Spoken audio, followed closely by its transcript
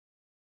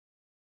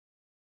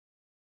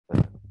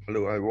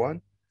Hello, everyone.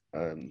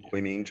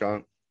 Huiming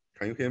Zhang.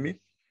 Can you hear me?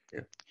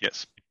 Yeah.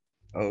 Yes.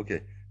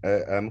 Okay.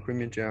 I'm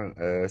Huiming Zhang,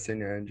 a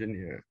senior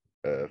engineer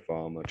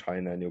from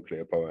China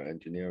Nuclear Power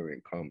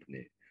Engineering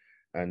Company.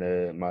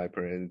 And my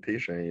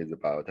presentation is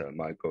about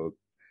micro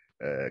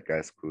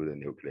gas-cooled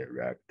nuclear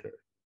reactor.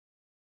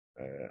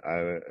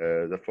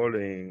 The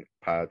following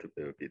part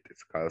will be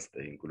discussed,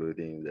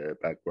 including the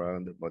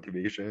background,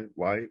 motivation,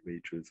 why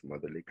we choose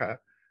Modelica,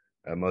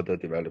 model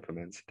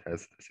development,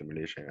 test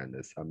simulation,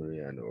 and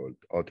summary and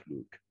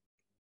outlook.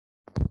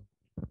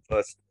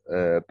 First,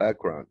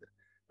 background.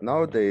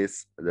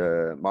 Nowadays,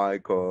 the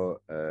micro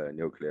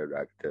nuclear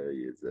reactor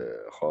is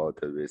a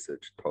hot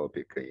research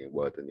topic in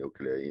world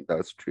nuclear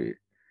industry,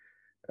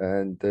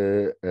 and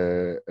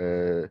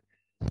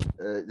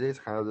this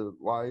has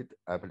wide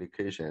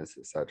applications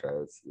such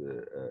as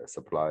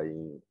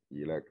supplying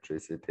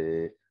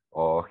electricity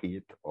or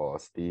heat or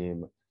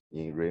steam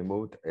in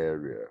remote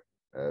area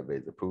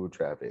with poor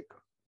traffic,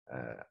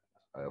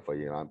 for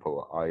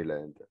example,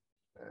 island.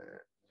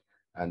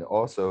 And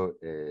also,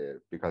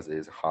 because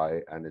it's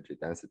high energy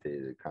density,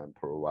 it can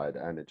provide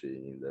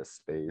energy in the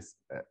space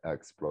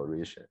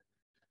exploration.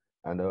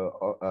 And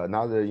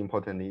another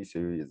important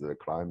issue is the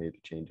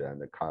climate change and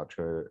the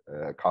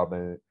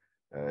carbon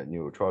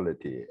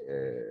neutrality.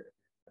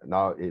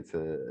 Now it's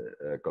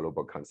a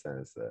global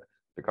consensus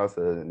because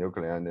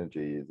nuclear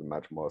energy is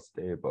much more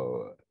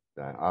stable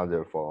than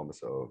other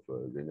forms of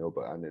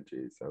renewable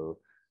energy, so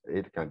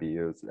it can be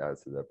used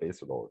as the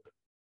base load.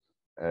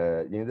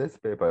 In this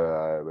paper,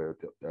 I will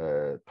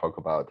talk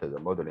about the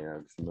modeling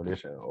and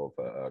simulation of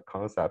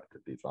concept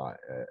design.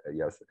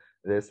 Yes,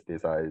 this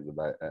design is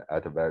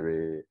at a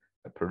very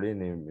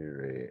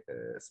preliminary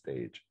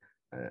stage.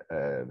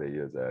 We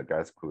use a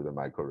gas-cooled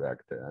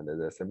microreactor, and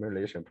the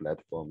simulation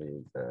platform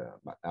is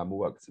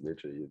MWorks,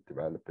 which is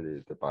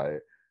developed by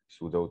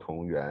Suzhou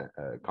TongYuan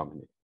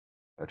company,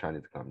 a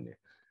Chinese company.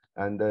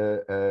 And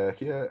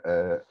here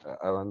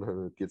I want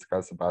to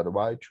discuss about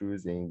why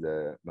choosing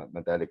the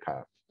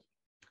Modelica.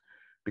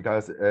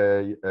 Because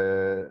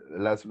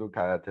let's look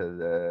at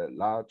the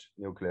large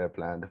nuclear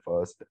plant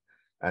first,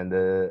 and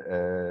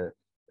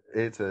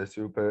it's a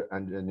super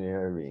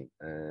engineering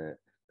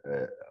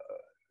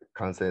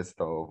consists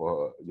of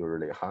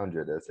usually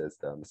 100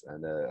 systems,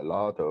 and a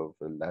lot of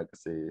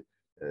legacy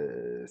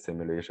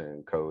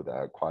simulation code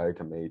are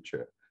quite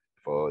mature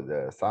for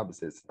the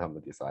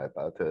subsystem design,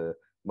 but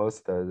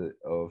most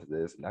of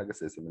this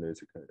legacy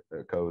simulation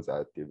codes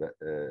are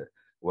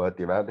were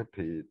developed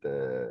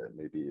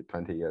maybe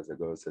 20 years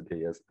ago, 30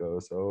 years ago.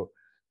 So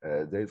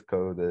this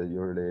code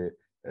usually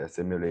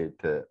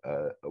simulate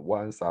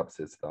one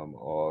subsystem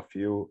or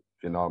few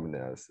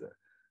phenomena.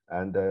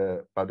 And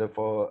but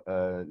for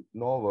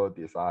novel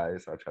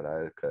designs such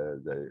like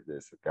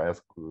this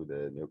gas-cooled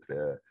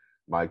nuclear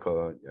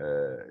micro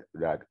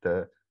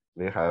reactor,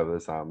 we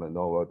have some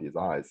novel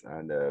designs,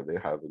 and we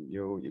have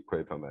new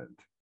equipment.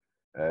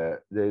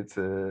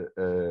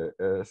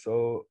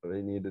 So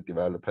we need to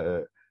develop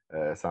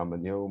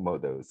some new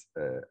models,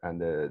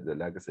 and the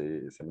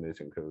legacy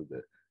simulation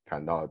code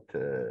cannot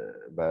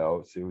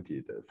well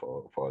suited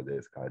for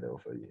this kind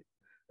of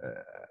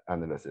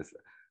analysis.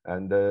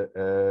 And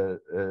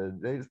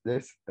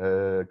this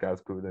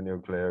gas-cooled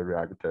nuclear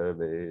reactor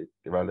we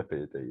developed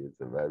is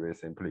a very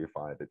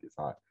simplified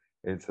design.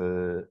 It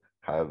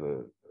have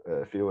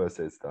fewer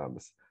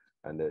systems,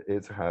 and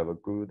it have a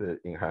good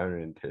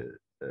inherent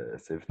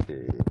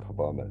safety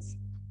performance.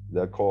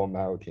 The core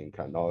melting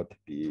cannot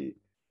be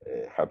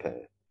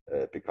happen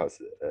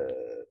because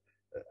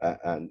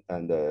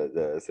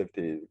the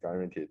safety is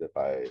guaranteed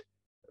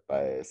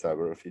by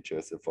several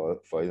features.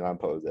 For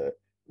example,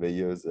 we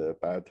use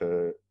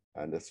better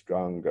and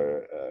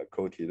stronger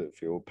coated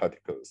fuel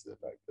particles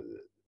like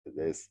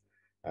this,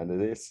 and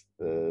this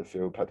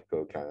fuel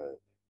particle can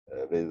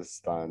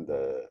withstand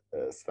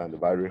stand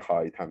very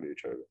high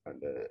temperature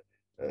and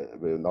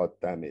will not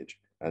damage.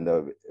 And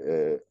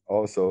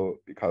also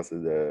because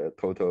the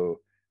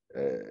total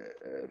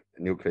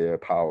nuclear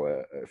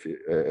power,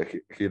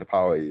 heat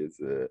power is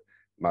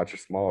much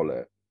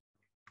smaller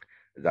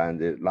than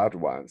the large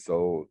one.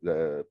 So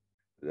the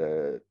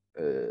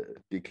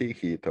decay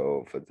heat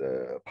of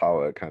the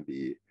power can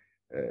be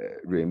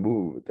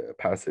removed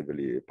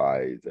passively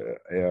by the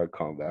air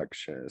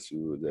convection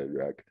through the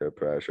reactor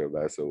pressure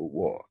vessel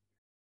wall.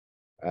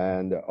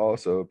 And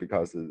also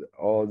because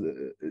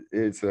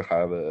it's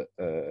have a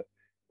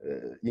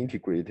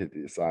integrated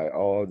design,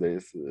 all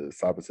these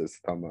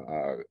subsystems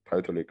are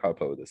tightly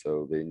coupled,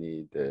 so we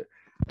need to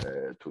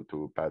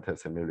better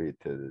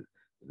simulate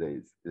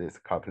this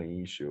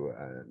coupling issue,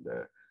 and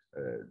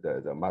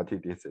the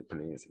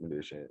multidisciplinary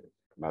simulation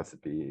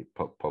must be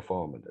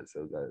performed,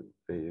 so that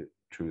we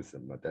choose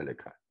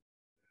Modelica.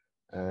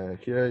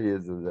 Here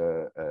is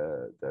the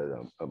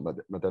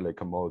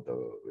Modelica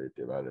model we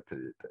developed.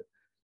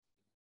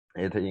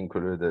 It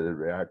includes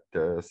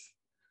reactors,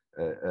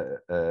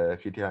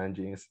 heat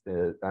engines,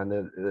 and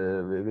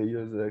we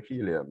use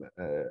helium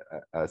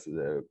as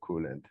the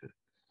coolant.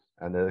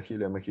 And the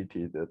helium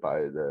heated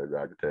by the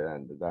reactor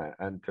and then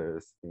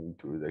enters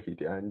into the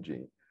heat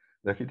engine.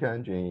 The heat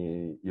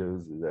engine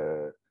uses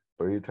the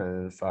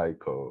Brayton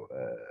cycle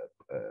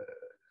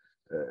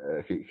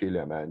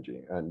helium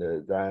engine, and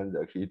then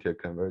the heat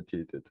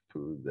converted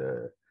to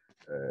the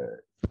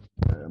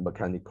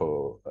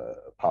mechanical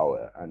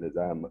power, and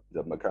then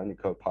the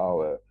mechanical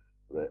power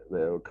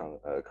will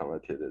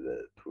converted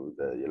to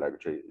the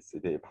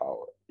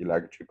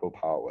electrical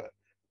power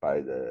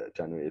by the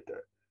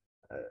generator.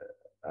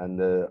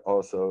 And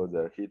also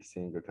the heat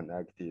sink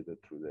connected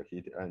to the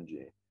heat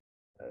engine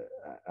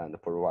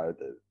and provides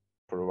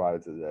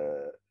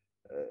the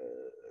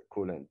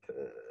coolant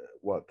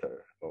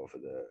water of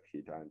the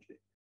heat engine.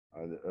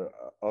 And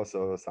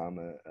also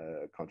some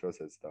control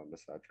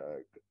systems such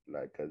as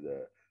like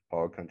the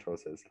power control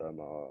system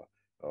or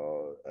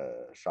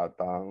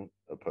shutdown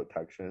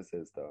protection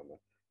system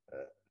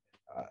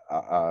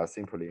are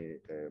simply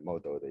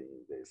modeled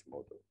in this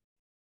model.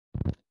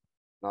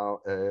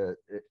 Now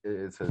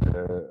it's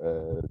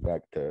the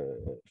reactor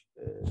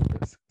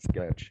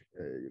sketch.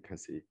 You can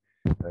see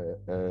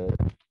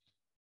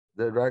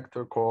the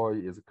reactor core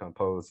is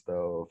composed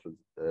of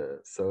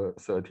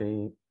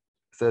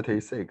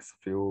 36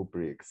 fuel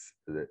bricks,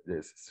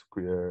 this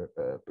square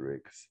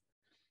bricks,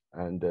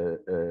 and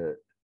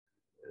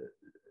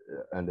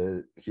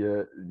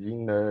here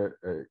inner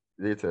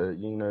this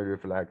inner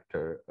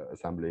reflector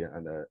assembly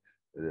and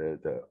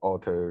the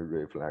outer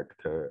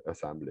reflector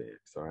assembly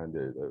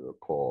surrounded the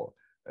core.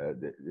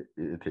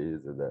 It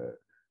is the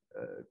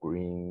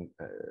green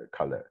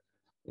color.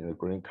 In the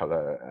green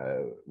color,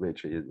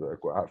 which is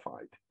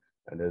graphite,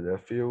 and the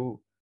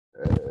few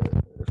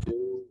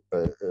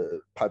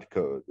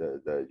particle,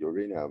 the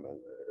uranium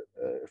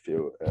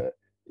fuel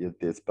is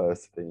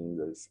dispersed in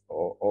this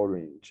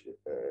orange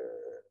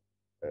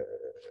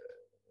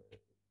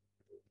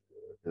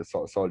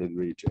solid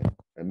region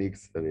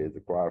mixed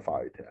with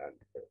graphite,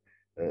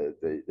 and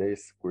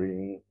this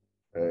green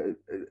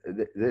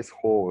these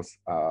holes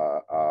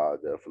are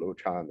the flow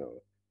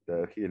channel.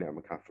 The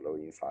helium can flow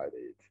inside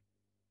it,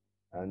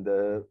 and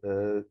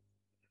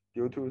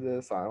due to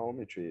the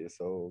cyanometry,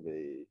 so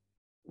we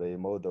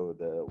model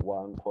the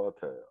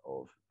 1/4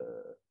 of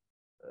the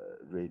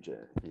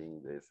region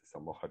in this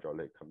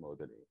thermohydraulic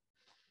modeling,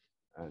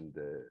 and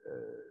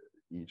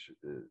each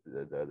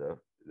the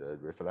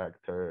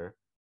reflector,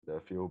 the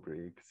fuel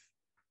bricks,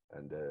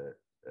 and the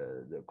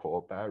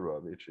core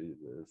barrel, which is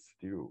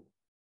steel,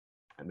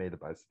 made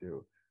by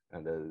steel,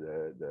 and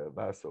the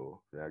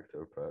vessel,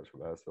 reactor pressure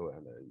vessel,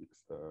 and the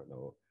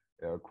external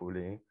air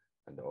cooling,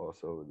 and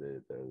also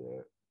the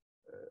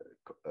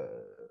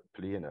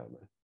plenum,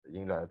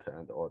 inlet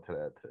and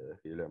outlet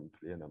helium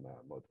plenum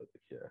are modeled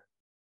here.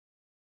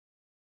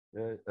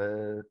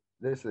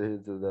 This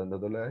is the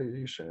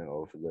nodalization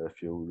of the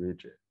fuel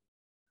region.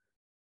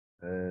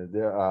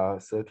 There are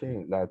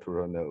 13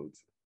 lateral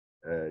nodes,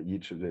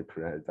 each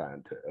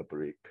represent a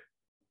brick.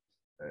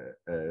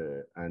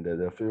 And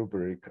the fuel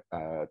brick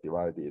are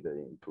divided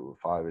into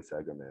 5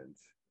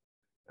 segments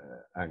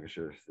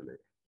anxiously.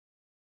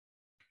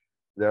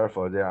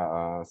 Therefore, there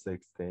are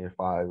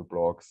 65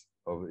 blocks,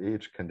 of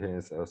each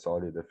contains a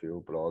solid fuel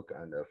block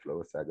and a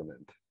flow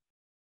segment.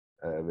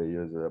 We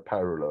use a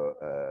parallel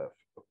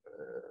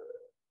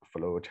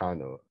flow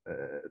channel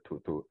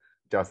to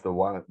just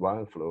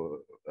one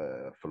flow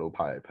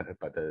pipe,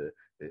 but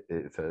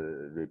it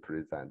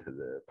represents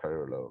the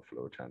parallel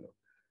flow channels.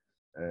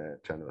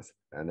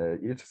 And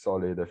each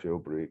solid fuel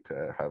brick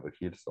have a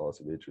heat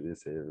source which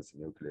receives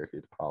nuclear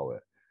heat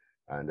power,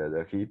 and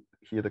the heat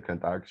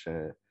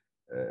conduction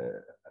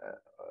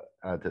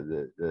at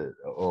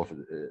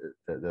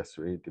the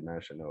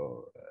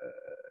three-dimensional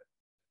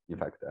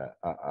effect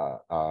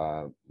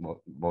are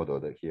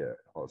modeled here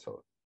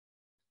also.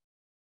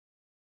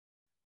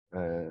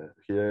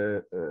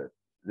 Here,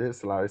 this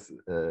slide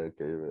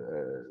give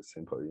a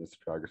simple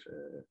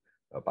instruction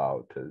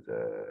about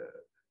the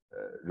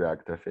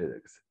reactor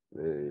physics.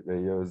 We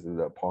use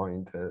the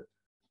point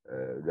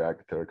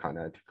reactor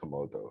kinetic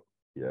model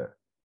here.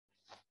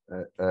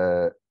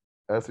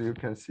 As you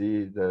can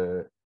see,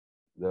 the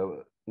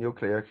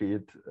nuclear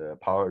heat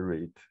power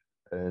rate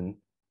N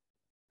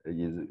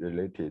is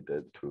related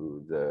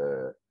to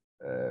the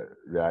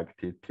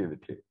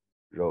reactivity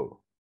rho.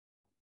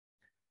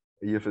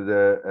 If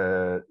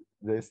the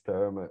this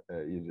term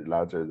is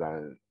larger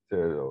than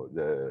 0,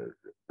 the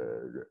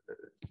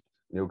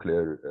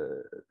nuclear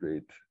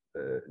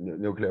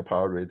nuclear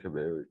power rate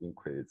will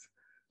increase.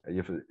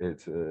 If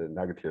it's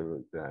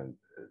negative, then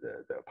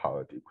the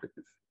power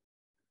decreases.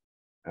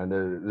 And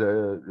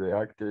the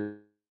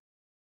reactivity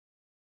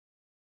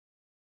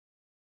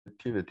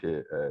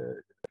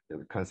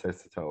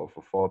consists of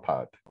 4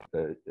 parts: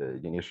 the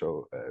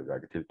initial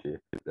reactivity,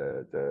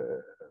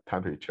 the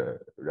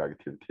temperature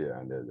reactivity,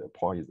 and the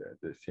poison,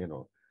 the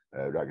signal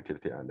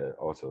reactivity, and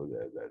also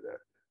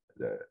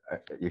the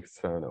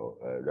external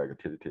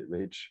reactivity.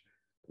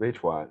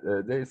 Which one?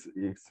 This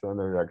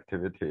external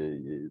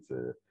reactivity is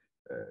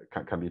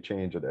can be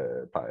changed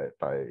by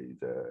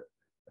the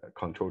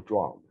control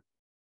drum.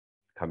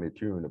 Can be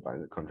tuned by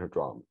the control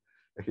drum.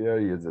 Here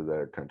is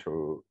the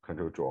control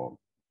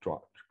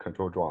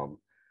drum.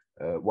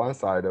 One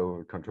side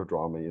of control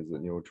drum is the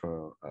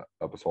neutron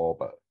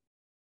absorber.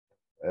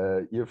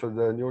 If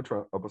the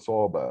neutron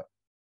absorber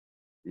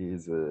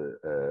is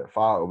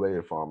far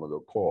away from the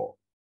core,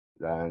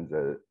 then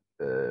the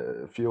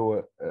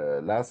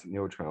less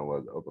neutron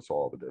was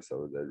absorbed,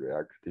 so the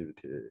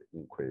reactivity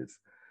increase.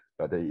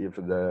 But if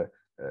the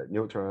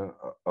neutron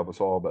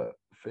absorber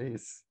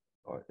face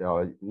or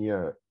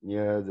near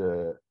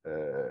the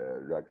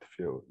react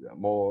field,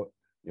 more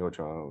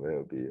neutron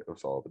will be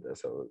absorbed,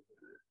 so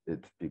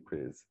it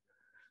decreases.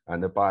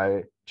 And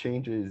by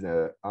changing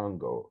the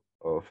angle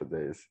of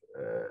this,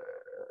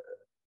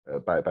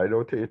 by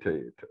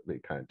rotating it, we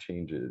can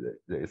change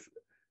this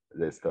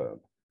term.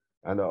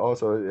 And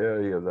also there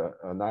is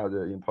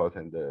another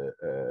important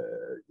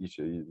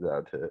issue is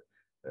that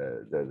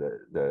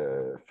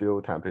the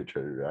field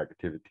temperature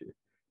reactivity.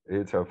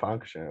 It's a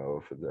function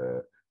of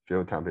the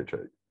field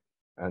temperature.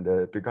 And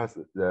because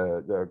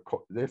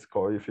this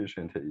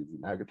coefficient is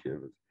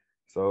negative,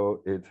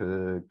 so it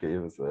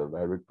gives a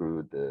very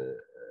good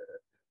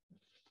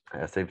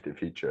safety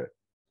feature.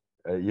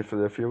 If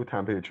the field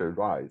temperature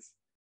rise,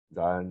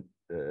 then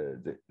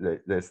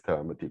this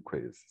term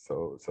decrease.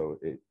 So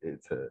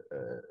it's a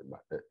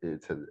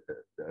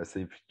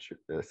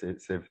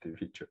safety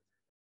feature.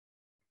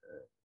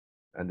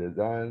 And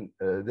then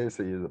this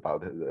is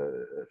about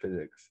the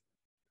physics.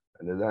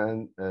 And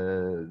then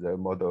the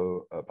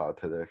model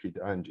about the heat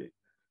engine.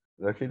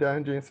 The heat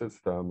engine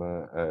system,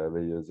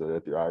 we use a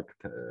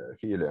direct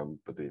helium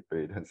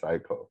Brayton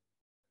cycle.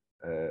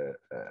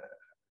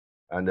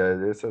 And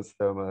this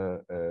system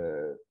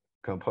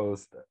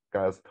composed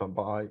gas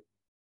turbine,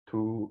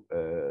 two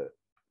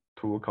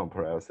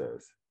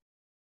compressors,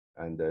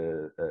 and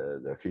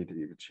the heat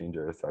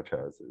exchangers such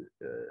as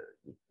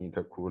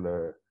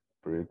intercooler,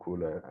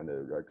 pre-cooler, and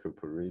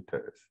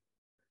recuperators.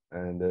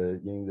 And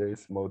in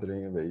this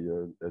modeling, we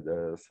use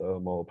the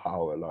thermal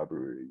power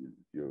library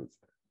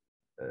used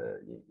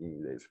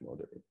in this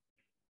modeling.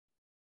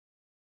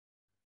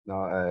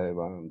 Now I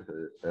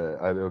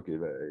will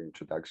give an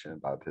introduction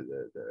about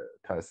the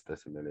test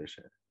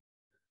simulation.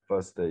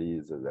 First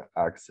is the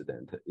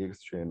accident,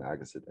 extreme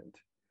accident.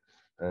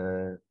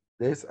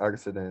 This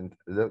accident,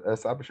 the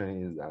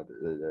assumption is that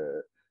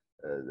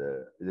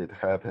it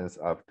happens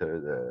after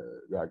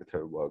the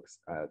reactor works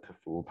at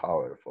full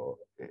power for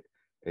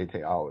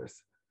 80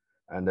 hours.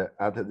 And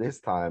at this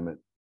time,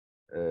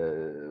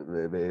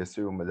 we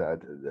assume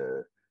that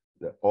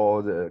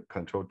all the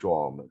control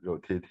drum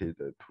rotated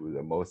to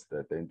the most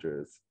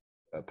dangerous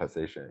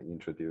position,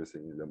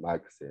 introducing the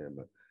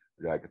maximum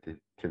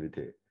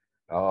reactivity.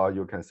 Or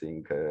you can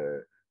think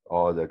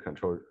all the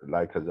control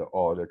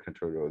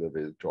rod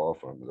withdraw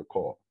from the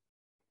core.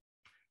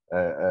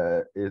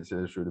 It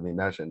should be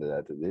mentioned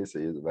that this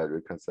is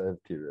very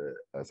conservative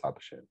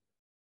assumption,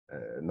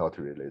 not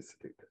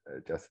realistic,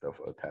 just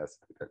for a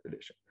test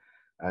calculation.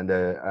 And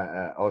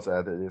also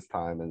at this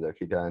time, the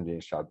heat engine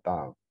shut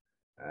down,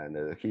 and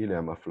the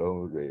helium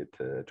flow rate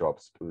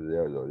drops to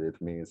 0. It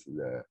means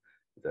the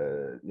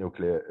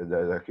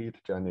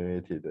heat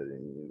generated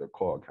in the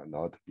core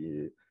cannot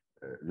be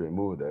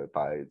removed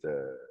by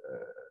the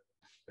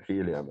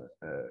helium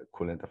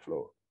coolant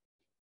flow.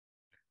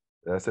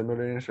 The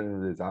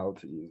simulation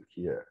result is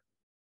here.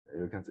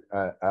 You can see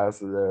as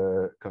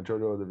the control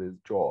rod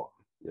withdraw,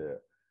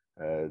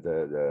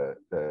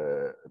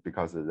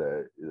 because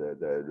the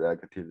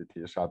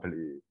reactivity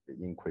sharply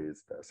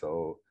increased,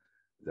 so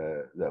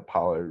the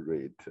power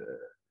rate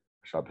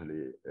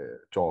sharply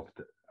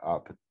dropped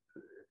up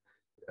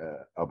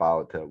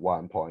about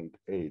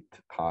 1.8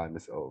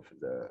 times of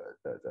the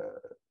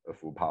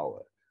full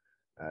power,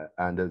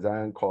 and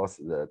then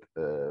caused the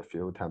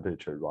field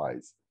temperature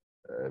rise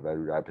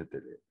very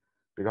rapidly,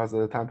 because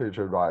the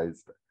temperature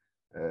raised,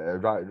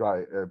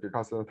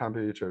 because the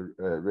temperature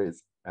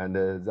raised, and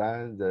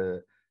then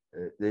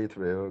it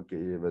will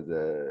give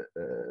the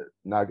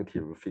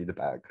negative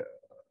feedback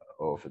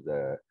of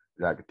the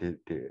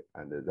reactivity,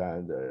 and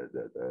then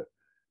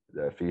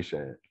the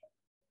fission,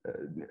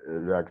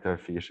 reactor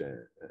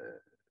fission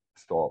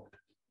stopped,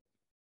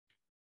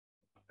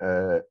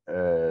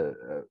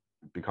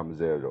 become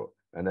 0.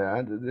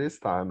 And this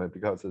time,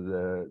 because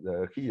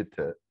the heat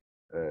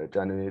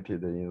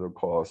generated in the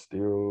core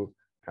still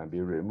can be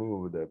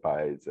removed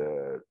by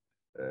the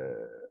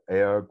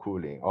air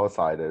cooling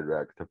outside the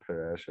reactor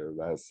pressure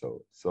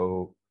vessel.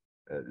 So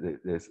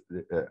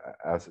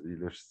as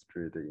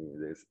illustrated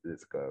in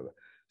this curve.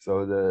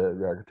 So the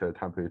reactor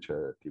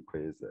temperature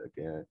decreased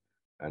again,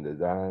 and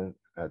then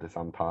at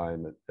some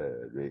time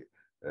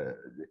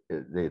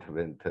it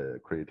went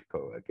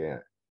critical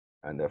again,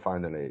 and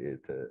finally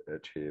it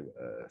achieved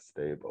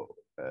stable.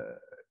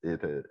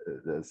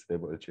 The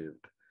stable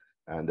achieved,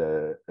 and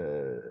the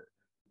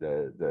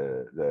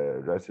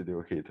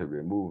residual heat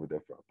removed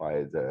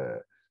by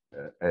the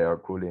air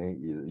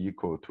cooling is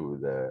equal to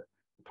the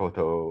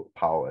total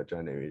power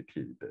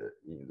generated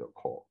in the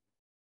core.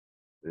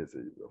 This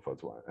is the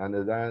first one. And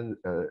then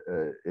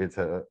it's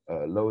a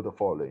load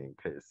following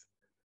case.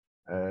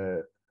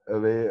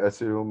 We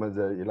assume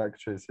the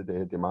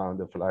electricity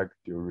demand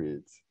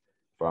fluctuates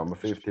from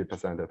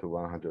 50% to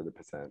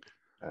 100%.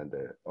 And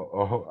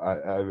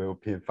I will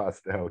pin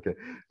fast. Okay,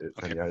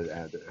 it's near the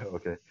end.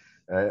 Okay,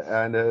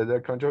 and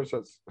the control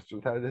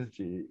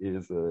strategy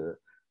is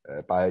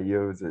by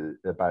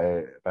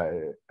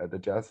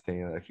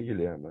adjusting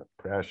helium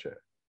pressure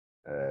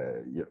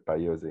by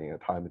using a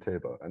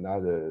timetable.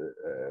 Another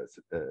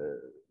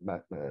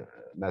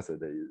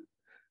method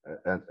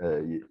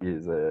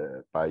is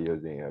by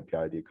using a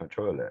PID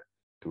controller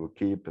to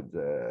keep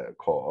the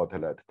core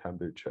outlet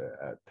temperature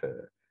at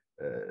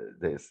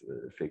this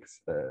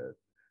fixed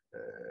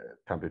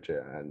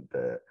temperature and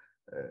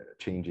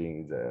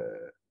changing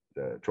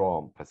the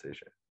drum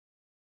position.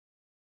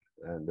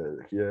 And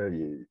here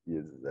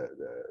is the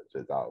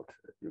result.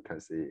 You can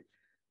see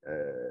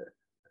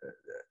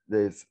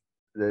this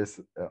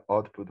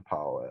output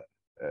power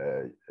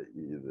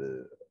is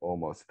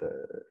almost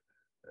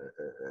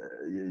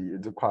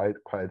it's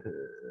quite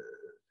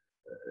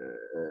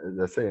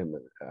the same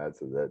as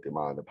the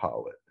demand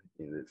power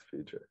in this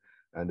feature.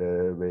 And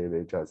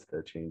we just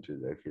change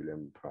the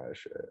helium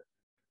pressure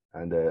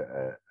and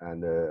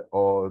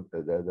all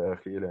the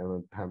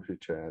helium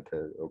temperature at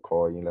the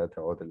core inlet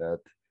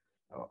outlet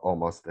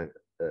almost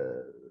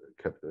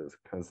kept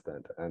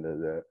constant, and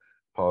the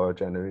power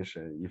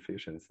generation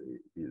efficiency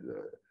is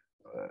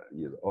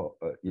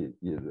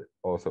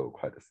also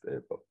quite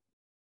stable.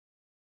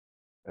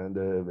 And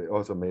we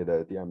also made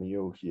a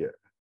DMU here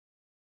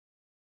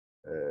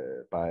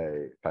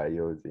by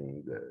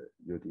using the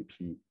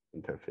UDP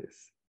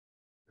interface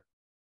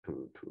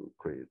to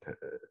create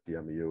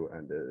DMU,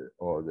 and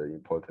all the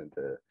important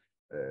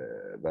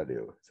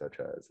value such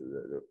as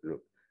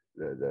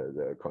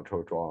the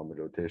control drum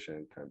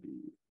rotation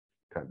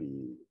can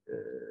be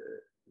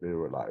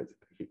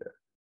visualized here.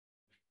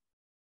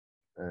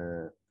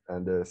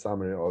 And the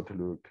summary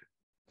outlook.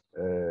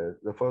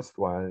 The first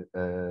one,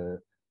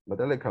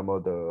 Modelica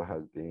model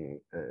has been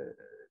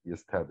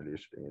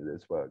established in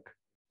this work,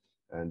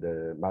 and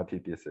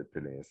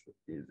multidisciplines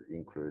is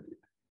included.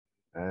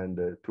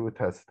 And two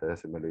test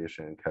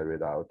simulation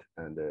carried out,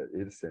 and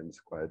it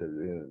seems quite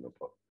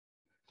reasonable.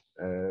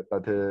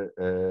 But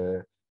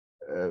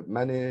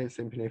many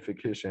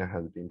simplification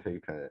has been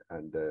taken,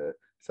 and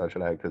such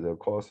like the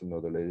coarse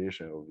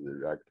modulation of the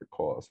reactor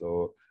core.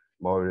 So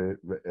more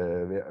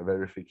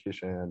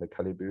verification and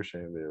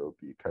calibration will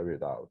be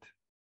carried out.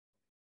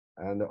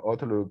 And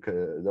outlook,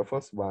 the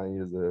first one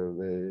is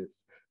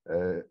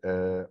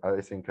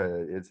I think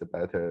it's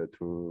better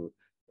to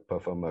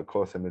perform a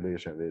core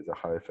simulation with a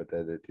high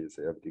fidelity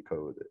CFD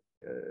code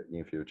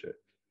in future,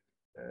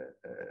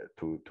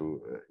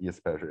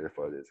 especially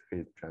for this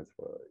heat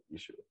transfer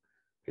issue,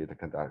 heat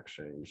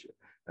conduction issue.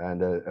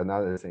 And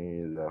another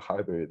thing is a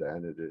hybrid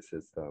energy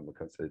system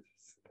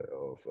consists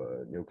of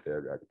a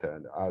nuclear reactor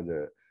and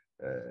other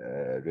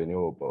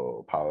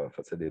renewable power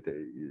facility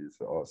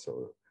is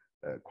also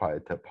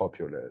quite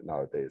popular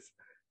nowadays.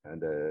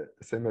 And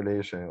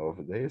simulation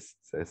of this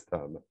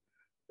system,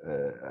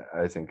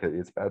 I think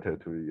it's better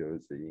to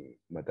use in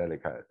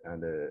Modelica,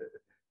 and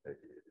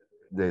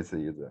this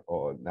is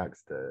our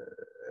next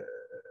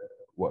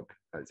work,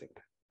 I think.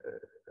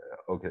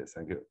 Okay,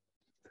 thank you.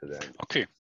 Okay.